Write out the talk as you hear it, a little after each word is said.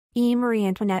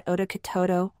Marie-Antoinette Oda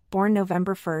Katoto, born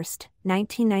November 1,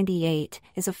 1998,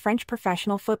 is a French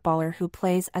professional footballer who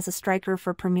plays as a striker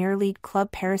for Première Ligue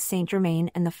club Paris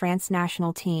Saint-Germain and the France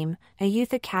national team. A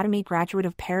youth academy graduate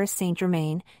of Paris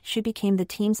Saint-Germain, she became the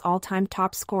team's all-time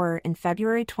top scorer in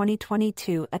February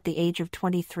 2022 at the age of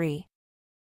 23.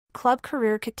 Club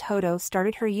career: Katoto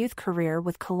started her youth career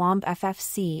with Colombe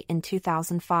FFC in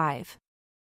 2005.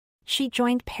 She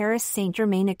joined Paris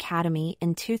Saint-Germain Academy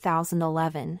in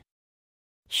 2011.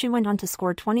 She went on to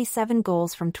score 27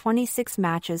 goals from 26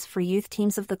 matches for youth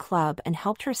teams of the club and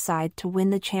helped her side to win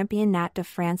the Championnat de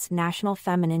France national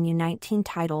feminine U19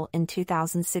 title in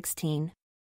 2016.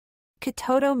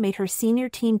 Katoto made her senior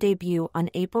team debut on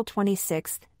April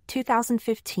 26,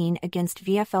 2015 against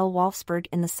VfL Wolfsburg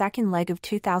in the second leg of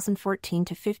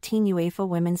 2014-15 UEFA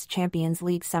Women's Champions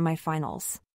League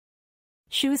semi-finals.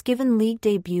 She was given league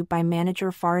debut by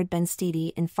manager Farid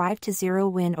Benstiti in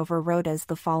 5-0 win over Rodez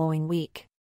the following week.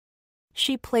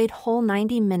 She played whole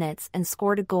 90 minutes and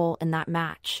scored a goal in that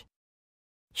match.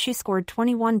 She scored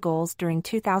 21 goals during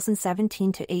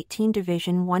 2017-18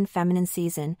 Division 1 feminine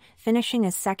season, finishing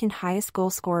as second highest goal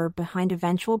scorer behind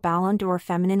eventual Ballon d'Or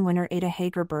feminine winner Ada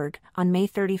Hegerberg. On May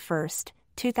 31,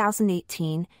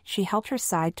 2018, she helped her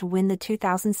side to win the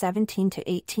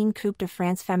 2017-18 Coupe de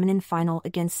France feminine final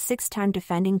against six-time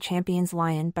defending champions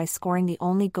Lyon by scoring the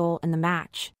only goal in the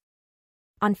match.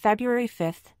 On February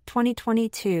 5,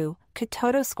 2022,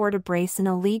 Katoto scored a brace in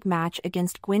a league match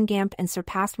against Guingamp and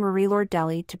surpassed Marie-Laure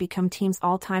Dely to become team's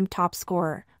all-time top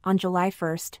scorer. On July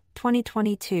 1,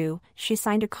 2022, she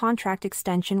signed a contract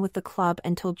extension with the club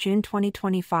until June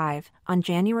 2025. On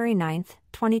January 9,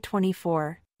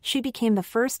 2024, she became the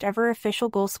first-ever official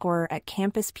goalscorer at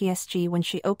Campus PSG when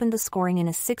she opened the scoring in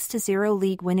a 6-0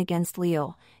 league win against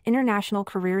Lille. International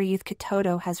career: youth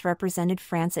Katoto has represented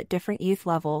France at different youth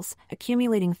levels,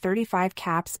 accumulating 35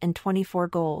 caps and 24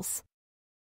 goals.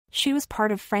 She was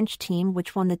part of French team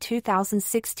which won the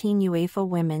 2016 UEFA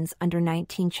Women's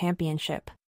Under-19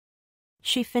 Championship.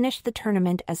 She finished the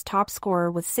tournament as top scorer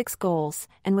with 6 goals,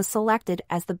 and was selected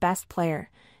as the best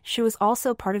player. She was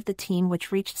also part of the team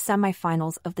which reached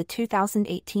semi-finals of the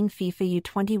 2018 FIFA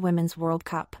U20 Women's World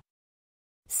Cup.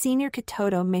 Senior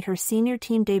Katoto made her senior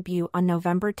team debut on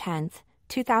November 10,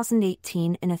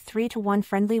 2018 in a 3-1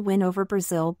 friendly win over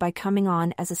Brazil by coming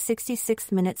on as a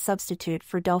 66th-minute substitute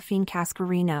for Delphine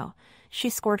Cascarino.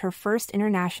 She scored her first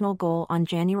international goal on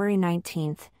January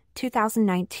 19,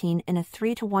 2019 in a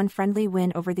 3-1 friendly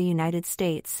win over the United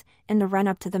States. In the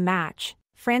run-up to the match,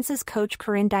 France's coach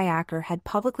Corinne Diacre had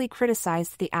publicly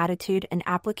criticized the attitude and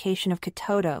application of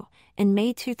Katoto. In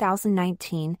May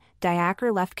 2019,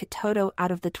 Diacre left Katoto out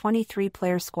of the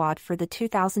 23-player squad for the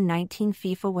 2019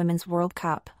 FIFA Women's World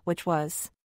Cup, which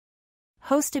was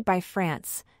hosted by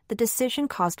France. The decision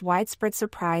caused widespread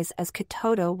surprise as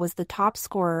Katoto was the top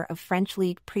scorer of French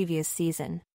league previous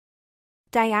season.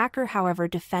 Diacre, however,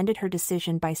 defended her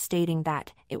decision by stating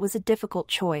that it was a difficult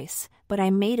choice, but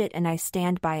I made it and I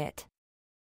stand by it.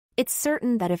 It's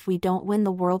certain that if we don't win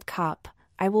the World Cup,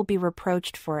 I will be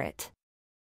reproached for it.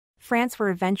 France were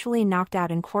eventually knocked out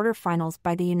in quarter-finals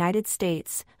by the United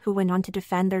States, who went on to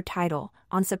defend their title.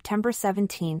 On September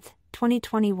 17,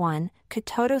 2021,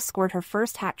 Katoto scored her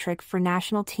first hat-trick for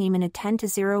national team in a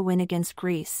 10-0 win against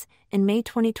Greece. In May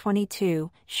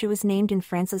 2022, she was named in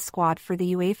France's squad for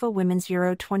the UEFA Women's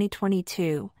Euro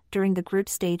 2022. During the group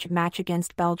stage match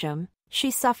against Belgium, she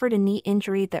suffered a knee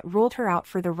injury that ruled her out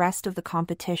for the rest of the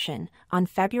competition. On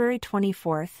February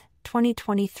 24,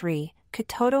 2023,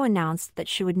 Katoto announced that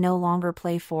she would no longer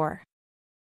play for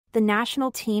the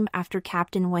national team after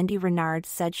captain Wendy Renard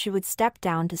said she would step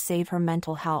down to save her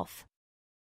mental health.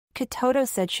 Katoto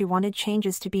said she wanted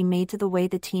changes to be made to the way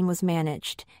the team was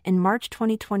managed. In March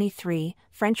 2023,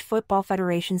 French Football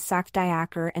Federation sacked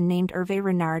Diacre and named Hervé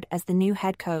Renard as the new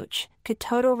head coach.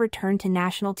 Katoto returned to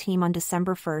national team on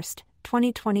December 1,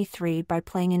 2023 by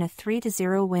playing in a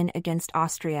 3-0 win against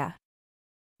Austria.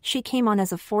 She came on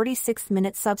as a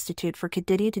 46th-minute substitute for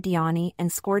Khadija Diani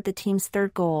and scored the team's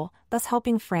third goal, thus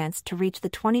helping France to reach the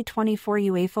 2024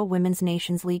 UEFA Women's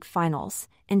Nations League finals.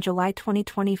 In July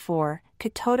 2024,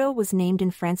 Katoto was named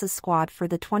in France's squad for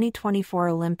the 2024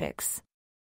 Olympics.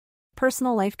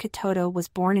 Personal life: Katoto was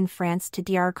born in France to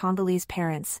Dr. Congolese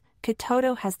parents.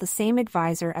 Katoto has the same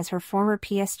advisor as her former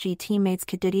PSG teammates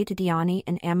Khadija Diani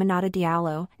and Aminata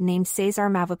Diallo, named Cesar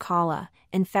Mavakala.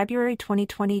 In February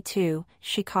 2022,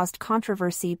 she caused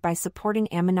controversy by supporting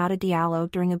Aminata Diallo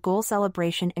during a goal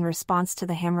celebration in response to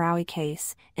the Hamraoui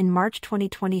case. In March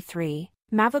 2023,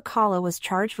 Mavakala was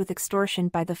charged with extortion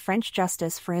by the French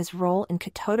justice for his role in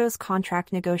Katoto's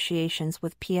contract negotiations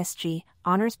with PSG,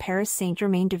 honors Paris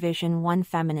Saint-Germain Division 1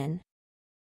 Feminine.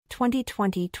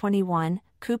 2020-21,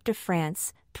 Coupe de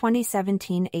France,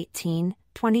 2017-18,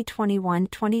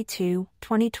 2021-22,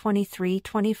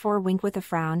 2023-24 Wink with a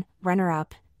Frown,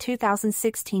 runner-up,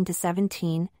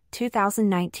 2016-17,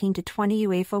 2019-20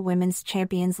 UEFA Women's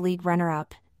Champions League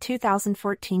runner-up,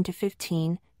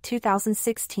 2014-15,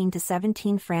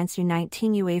 2016-17 France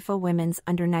U19 UEFA Women's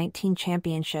Under-19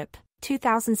 Championship,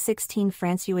 2016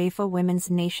 France UEFA Women's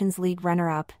Nations League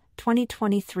runner-up,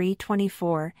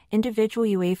 2023-24 Individual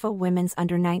UEFA Women's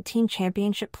Under-19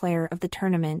 Championship Player of the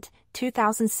Tournament,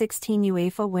 2016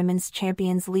 UEFA Women's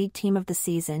Champions League Team of the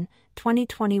Season,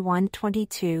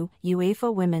 2021-22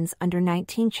 UEFA Women's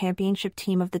Under-19 Championship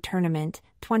Team of the Tournament,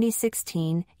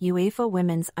 2016 UEFA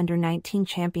Women's Under-19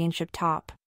 Championship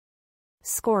Top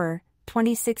Scorer,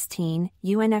 2016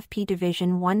 UNFP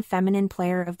Division 1 Feminine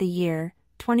Player of the Year,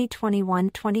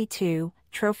 2021-22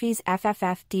 Trophies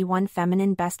FFF D1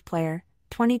 Feminine Best Player,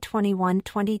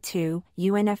 2021-22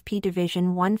 UNFP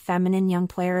Division 1 Feminine Young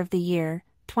Player of the Year,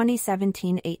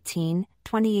 2017-18,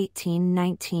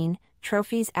 2018-19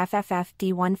 Trophies FFF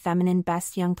D1 Feminine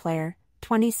Best Young Player,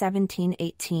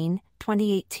 2017-18,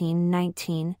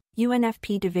 2018-19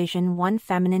 UNFP Division 1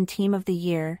 Feminine Team of the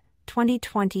Year,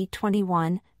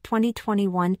 2020-21,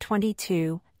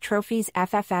 2021-22 Trophies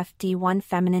FFF D1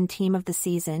 Feminine Team of the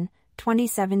Season,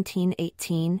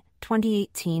 2017-18,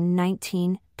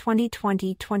 2018-19,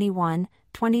 2020-21,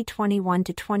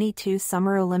 2021-22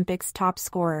 Summer Olympics Top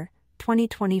Scorer,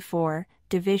 2024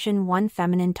 Division 1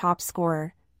 Feminine Top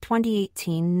Scorer,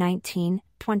 2018-19,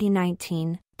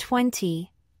 2019,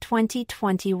 20,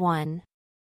 2021.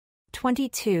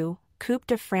 22 Coupe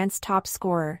de France Top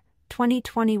Scorer,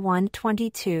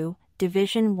 2021-22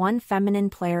 Division 1 Feminine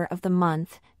Player of the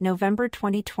Month, November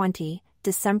 2020,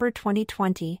 December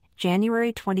 2020,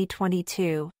 January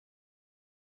 2022.